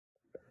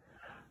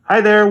Hi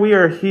there, we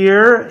are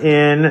here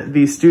in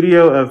the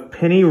studio of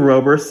Penny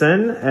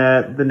Roberson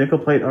at the Nickel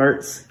Plate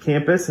Arts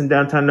campus in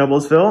downtown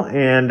Noblesville.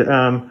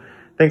 And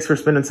thanks for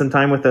spending some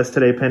time with us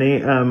today, Penny.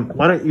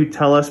 Why don't you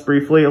tell us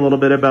briefly a little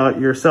bit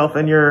about yourself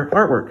and your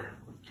artwork?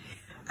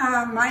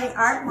 My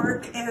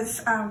artwork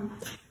is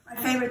my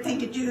favorite thing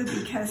to do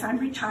because I'm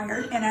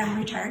retired and I'm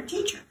a retired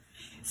teacher.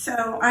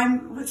 So I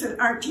was an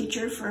art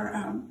teacher for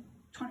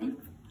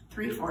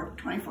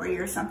 24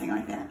 years, something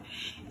like that.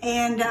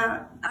 And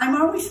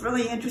I'm always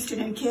really interested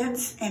in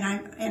kids, and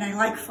I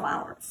like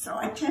flowers. So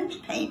I tend to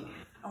paint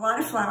a lot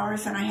of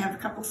flowers, and I have a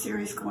couple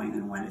series going,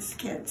 and one is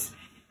kids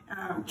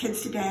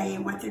today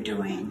and what they're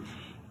doing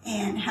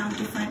and how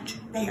different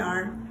they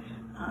are,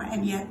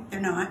 and yet they're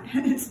not.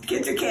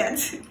 Kids are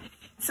kids.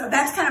 So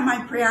that's kind of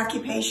my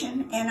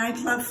preoccupation, and I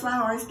love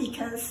flowers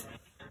because,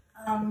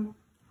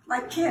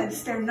 like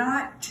kids, they're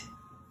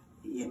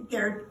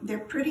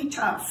pretty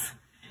tough.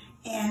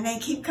 And they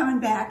keep coming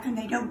back, and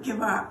they don't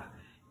give up.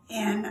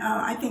 And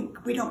I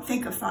think we don't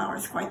think of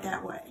flowers quite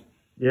that way.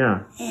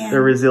 Yeah, and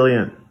they're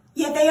resilient.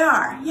 Yeah, they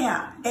are.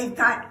 Yeah, they've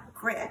got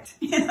grit,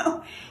 you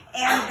know.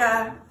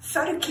 And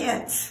so do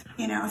kids,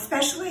 you know,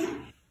 especially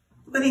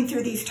living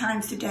through these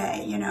times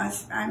today. You know,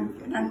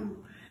 I'm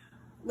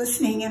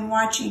listening and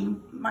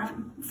watching my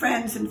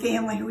friends and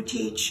family who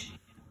teach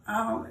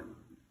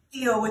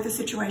deal with the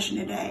situation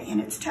today, and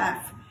it's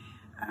tough.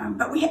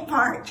 But we have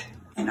art.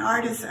 And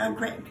art is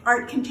great.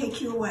 Art can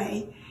take you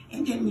away,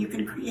 and then you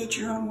can create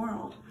your own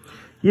world.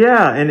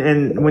 Yeah,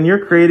 and when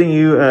you're creating,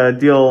 you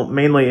deal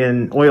mainly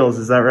in oils,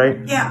 is that right?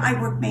 Yeah, I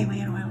work mainly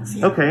in oils.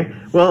 Yeah. Okay.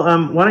 Well,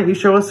 why don't you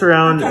show us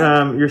around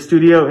your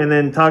studio and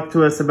then talk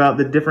to us about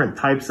the different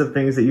types of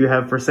things that you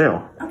have for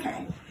sale.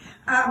 Okay.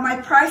 My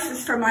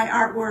prices for my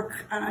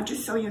artwork,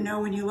 just so you know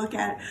when you look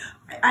at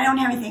it, I don't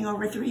have anything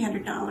over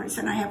 $300,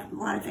 and I have a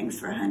lot of things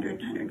for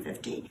 $100,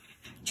 $150,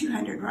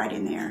 $200 right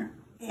in there.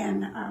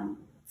 And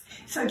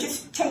so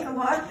just take a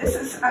look. This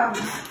is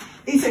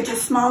these are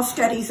just small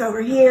studies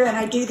over here, and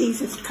I do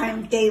these as kind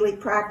of daily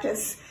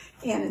practice.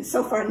 And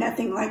so far,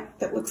 nothing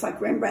that looks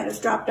like Rembrandt has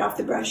dropped off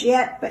the brush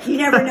yet. But you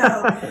never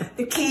know.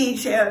 The key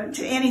to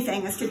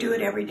anything is to do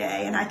it every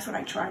day, and that's what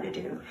I try to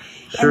do.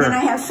 Sure. And then I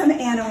have some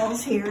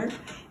animals here.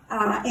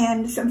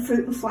 And some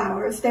fruit and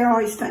flowers. They're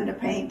always fun to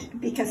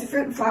paint because the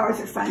fruit and flowers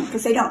are fun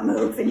because they don't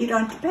move and you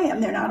don't have to pay them.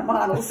 They're not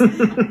models. But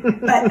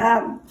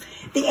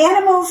the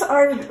animals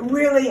are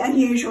really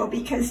unusual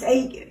because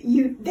they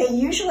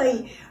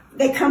usually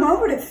come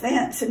over to the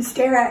fence and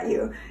stare at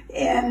you,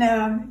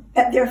 and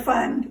they're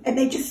fun, and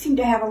they just seem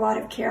to have a lot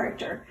of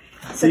character.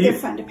 So they're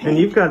fun to paint. And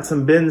you've got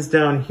some bins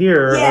down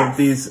here yes. of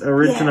these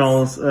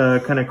originals,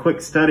 yes. Kind of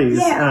quick studies,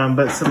 yeah.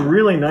 But some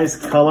really nice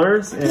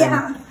colors and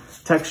yeah.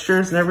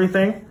 textures and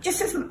everything.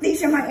 Just as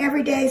these are my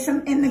everyday.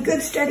 In the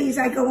good studies,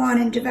 I go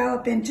on and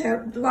develop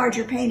into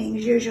larger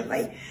paintings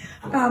usually.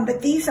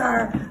 But these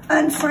are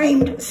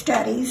unframed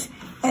studies,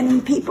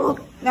 and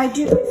I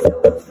do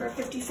sell those for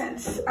 50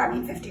 cents. I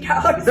mean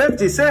 $50.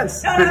 50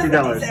 cents. No, $50.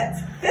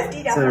 $50.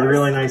 $50. It's a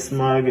really nice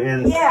mug,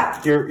 and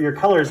yeah. your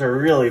colors are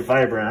really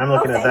vibrant. I'm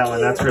looking at that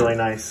one. That's really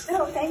nice.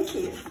 Oh, thank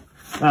you.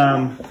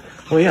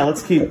 Well, yeah.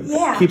 Let's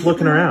keep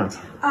looking around.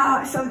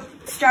 So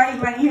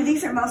starting right here,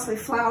 these are mostly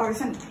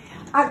flowers, and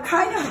I'm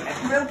kind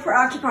of real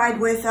preoccupied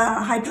with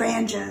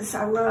hydrangeas.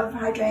 I love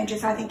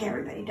hydrangeas. I think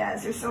everybody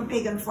does. They're so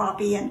big and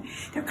floppy, and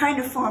they're kind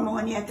of formal,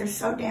 and yet they're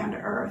so down to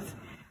earth.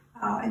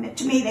 And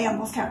to me, they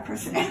almost have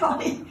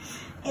personality.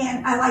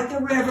 And I like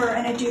the river,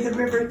 and I do the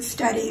river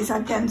studies.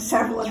 I've done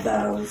several of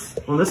those.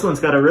 Well, this one's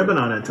got a ribbon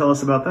on it. Tell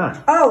us about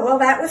that. Oh, well,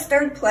 that was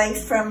third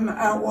place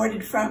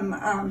awarded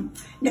from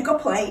Nickel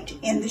Plate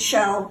in the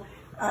show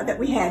that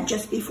we had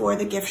just before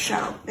the gift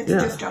show. It's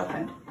just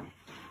opened.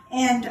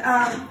 And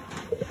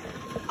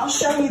I'll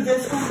show you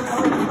this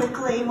one really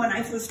quickly when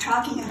I was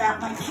talking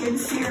about my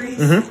kids series.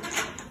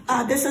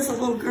 Mm-hmm. This is a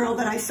little girl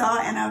that I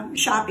saw in a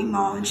shopping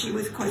mall, and she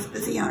was, of course,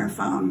 busy on her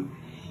phone.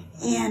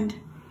 And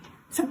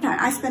sometimes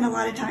I spend a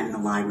lot of time in the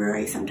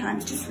library,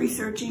 sometimes just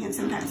researching and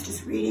sometimes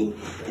just reading.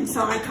 And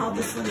so I called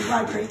this one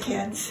Library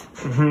Kids,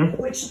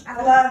 mm-hmm. which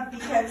I love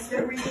because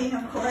they're reading,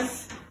 of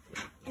course,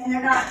 and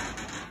they're not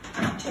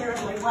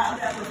terribly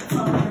wound up with the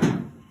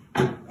phone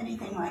or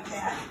anything like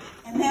that.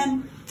 And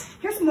then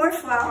here's more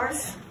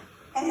flowers.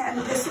 And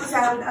this was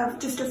out of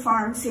just a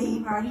farm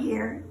scene right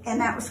here. And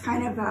that was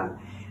kind of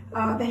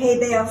the hay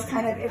bales,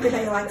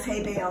 everybody likes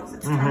hay bales.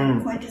 It's kind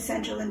of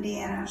quintessential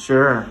Indiana.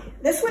 Sure.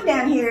 This one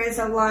down here is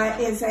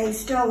a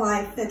still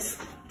life that's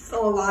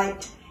full of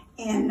light,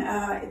 and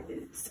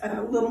it's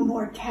a little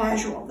more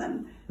casual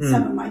than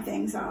some of my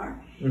things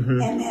are. Mm-hmm.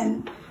 And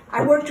then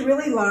I worked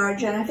really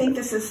large, and I think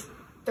this is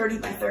 30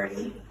 by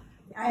 30.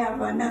 I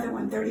have another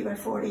one 30 by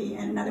 40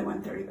 and another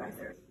one 30 by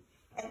 30.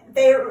 And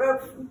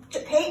to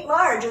paint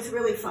large is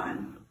really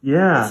fun.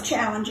 Yeah. It's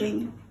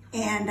challenging,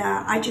 and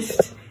I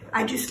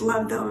just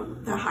love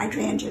the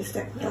hydrangeas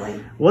that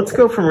really... Let's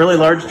go from really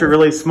large to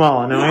really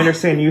small. Now, I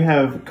understand you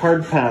have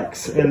card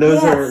packs, and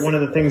those are one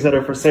of the things that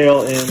are for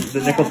sale in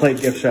the Nickel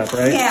Plate gift shop,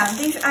 right? Yeah,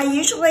 I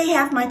usually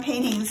have my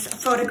paintings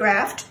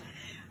photographed.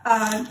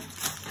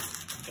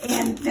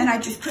 And then I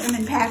just put them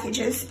in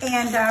packages.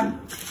 And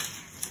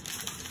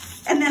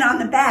then on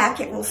the back,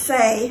 it will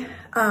say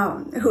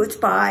who it's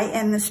by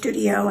and the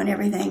studio and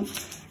everything.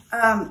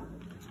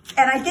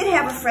 And I did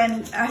have a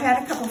friend, I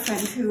had a couple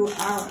friends who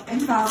are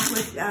involved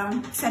with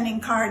sending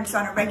cards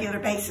on a regular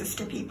basis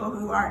to people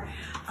who are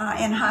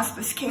in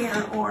hospice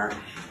care or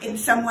in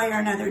some way or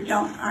another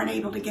aren't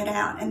able to get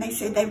out. And they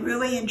said they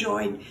really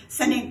enjoyed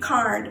sending a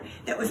card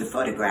that was a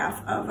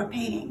photograph of a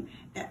painting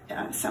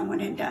that someone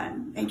had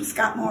done. They just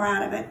got more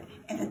out of it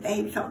and that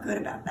they felt good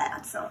about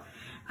that. So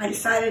I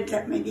decided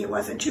that maybe it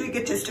wasn't too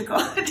egotistical.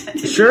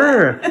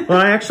 Sure. Well,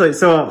 I actually,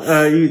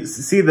 you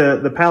see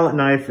the palette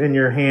knife in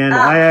your hand.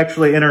 I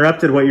actually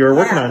interrupted what you were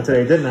working on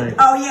today, didn't I?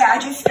 Oh yeah,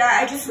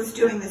 I just was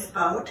doing this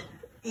boat,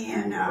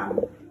 and I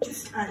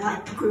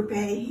like Group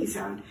A. He's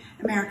an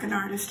American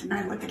artist, and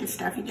I look at his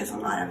stuff. He does a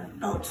lot of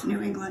boats in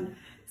New England.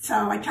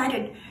 So I tried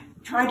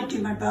to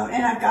do my boat,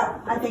 and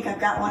I think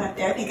I've got one up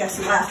there. I think that's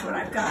the last one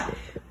I've got.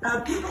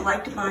 People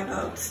like to buy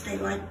boats.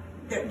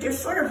 They're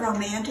sort of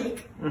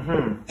romantic,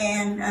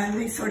 and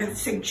they sort of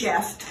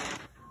suggest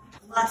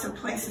lots of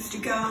places to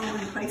go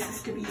and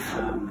places to be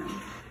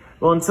from.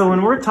 Well, and so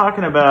when we're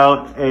talking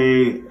about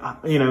a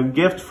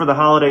gift for the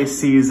holiday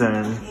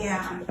season,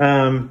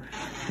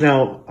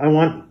 now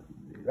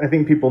I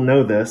think people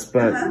know this,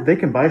 but they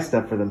can buy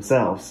stuff for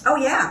themselves. Oh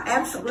yeah,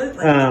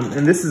 absolutely.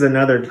 And this is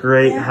another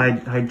great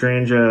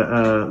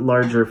hydrangea,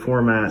 larger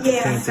format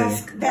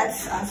painting.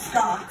 That's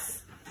stalks.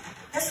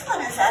 This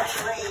one is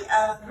actually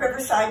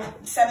Riverside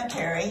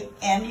Cemetery,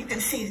 and you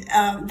can see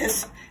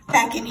this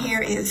back in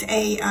here is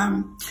a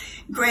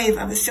grave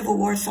of a Civil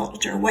War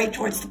soldier way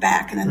towards the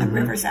back, and then the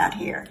river's out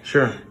here.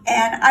 Sure.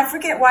 And I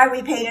forget why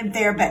we painted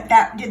there, but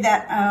did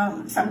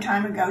that some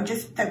time ago.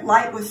 Just the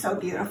light was so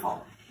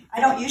beautiful.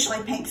 I don't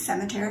usually paint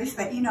cemeteries,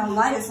 but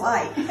light is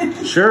light.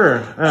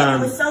 Sure.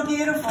 And it was so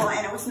beautiful,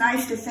 and it was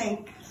nice to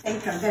think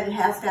of that it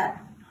has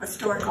that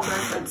historical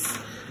reference.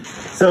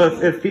 So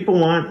if people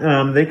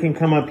want, they can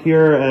come up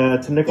here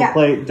to Nickel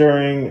Plate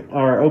during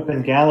our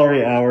open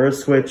gallery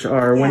hours, which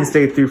are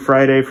Wednesday through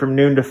Friday from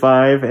noon to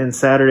 5 and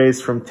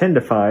Saturdays from 10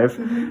 to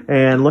 5,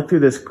 and look through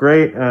this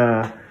great,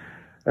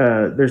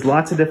 there's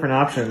lots of different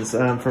options,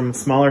 from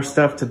smaller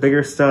stuff to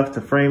bigger stuff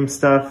to frame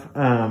stuff.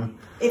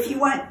 If you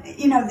want,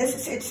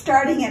 it's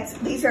starting at,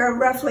 these are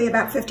roughly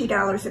about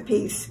 $50 a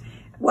piece.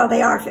 Well,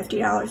 they are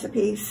 $50 a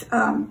piece,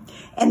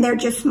 and they're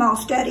just small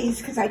studies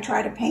because I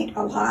try to paint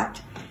a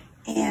lot.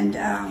 And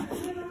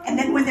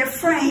then when they're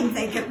framed,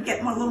 they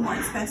get a little more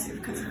expensive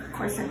because, of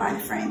course, I buy the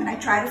frame, and I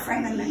try to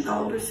frame them in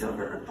gold or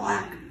silver or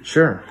black.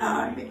 Sure.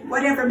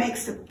 Whatever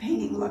makes the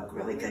painting look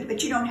really good,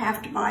 but you don't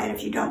have to buy it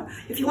if you don't.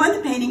 If you want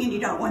the painting and you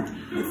don't want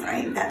the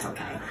frame, that's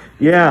okay.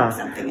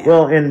 Yeah.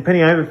 Well, and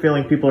Penny, I have a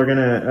feeling people are going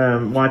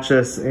to watch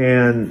us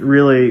and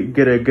really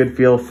get a good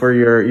feel for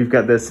you've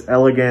got this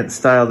elegant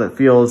style that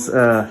feels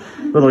a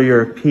little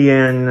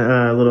European,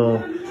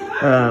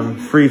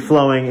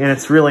 free-flowing, and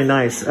it's really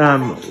nice.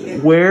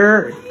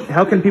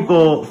 How can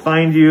people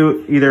find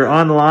you either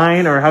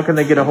online, or how can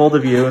they get a hold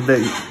of you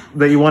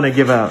that you want to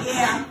give out?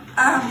 Yeah,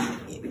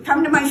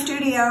 come to my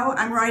studio.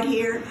 I'm right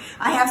here.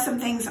 I have some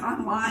things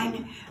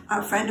online.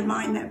 A friend of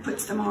mine that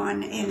puts them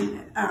on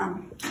in,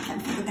 I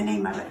can't think of the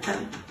name of it,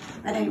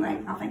 but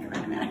anyway, I'll think of it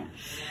in a minute.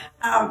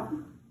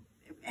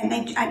 And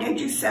I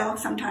do sell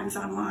sometimes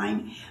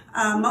online.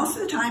 Most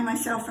of the time I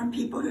sell from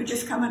people who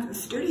just come into the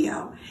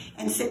studio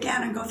and sit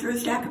down and go through a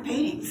stack of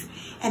paintings.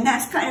 And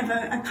that's kind of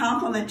a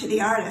compliment to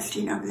the artist,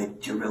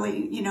 to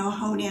really,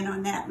 hone in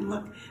on that and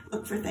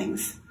look for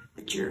things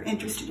that you're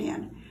interested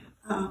in,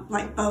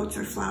 like boats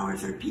or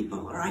flowers or people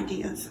or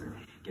ideas or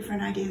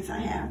different ideas I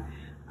have.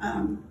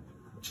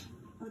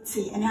 Let's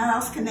see, and how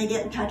else can they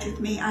get in touch with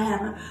me? I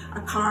have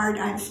a card.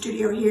 I have a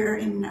studio here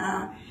in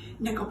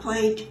Nickel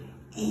Plate,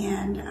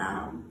 and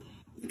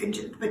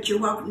but you're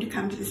welcome to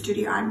come to the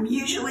studio. I'm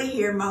usually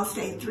here most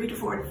days, 3 to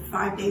 4 to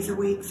 5 days a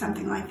week,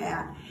 something like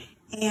that.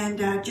 And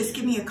just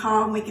give me a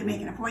call and we can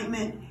make an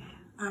appointment,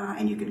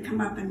 and you can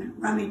come up and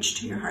rummage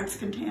to your heart's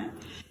content.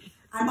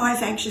 I'm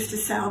always anxious to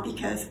sell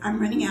because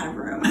I'm running out of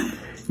room.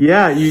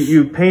 Yeah,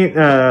 you paint.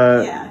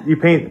 You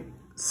paint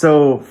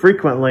so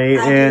frequently,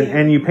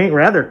 and you paint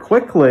rather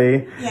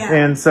quickly. Yeah.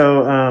 And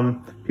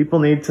so people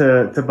need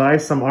to buy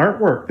some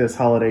artwork this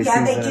holiday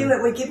season. Yeah, they do.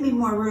 It would give me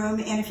more room.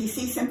 And if you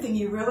see something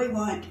you really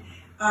want,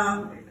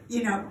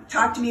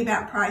 talk to me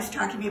about price.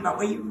 Talk to me about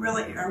what you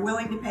really are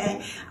willing to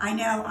pay. I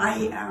know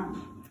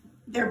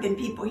there have been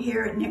people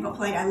here at Nickel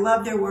Plate. I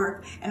love their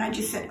work, and I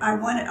just said, I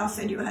want it. I'll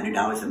send you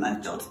 $100 a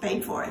month till it's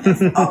paid for. And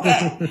that's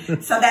okay.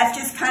 So that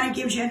just kind of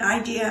gives you an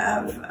idea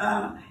of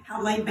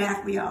how laid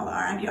back we all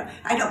are.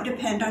 I don't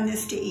depend on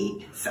this to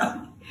eat,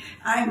 so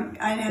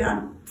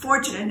I'm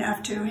fortunate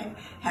enough to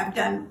have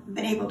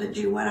been able to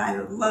do what I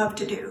love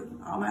to do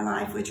all my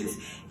life, which is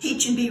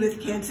teach and be with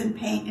kids and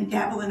paint and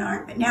dabble in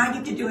art. But now I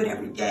get to do it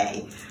every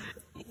day.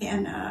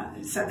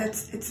 And so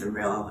it's a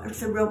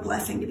real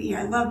blessing to be here.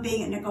 I love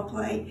being at Nickel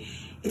Plate.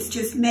 It's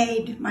just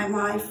made my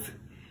life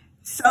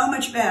so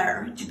much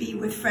better to be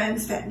with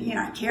friends that,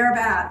 I care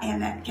about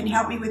and that can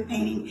help me with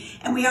painting.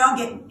 And we all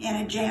get in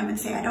a jam and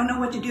say, I don't know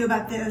what to do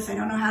about this. I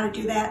don't know how to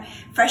do that.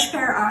 Fresh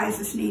pair of eyes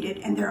is needed,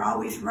 and they're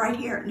always right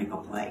here at Nickel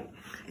Plate.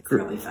 It's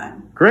really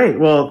fun. Great.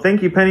 Well,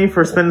 thank you, Penny,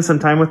 for spending some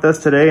time with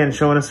us today and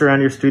showing us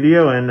around your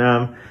studio. And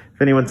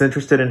if anyone's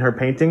interested in her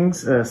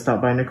paintings,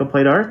 stop by Nickel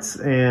Plate Arts,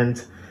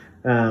 and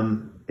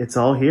it's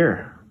all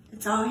here.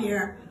 It's all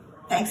here.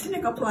 Thanks to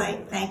Nickel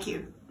Plate. Thank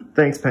you.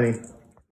 Thanks, Penny.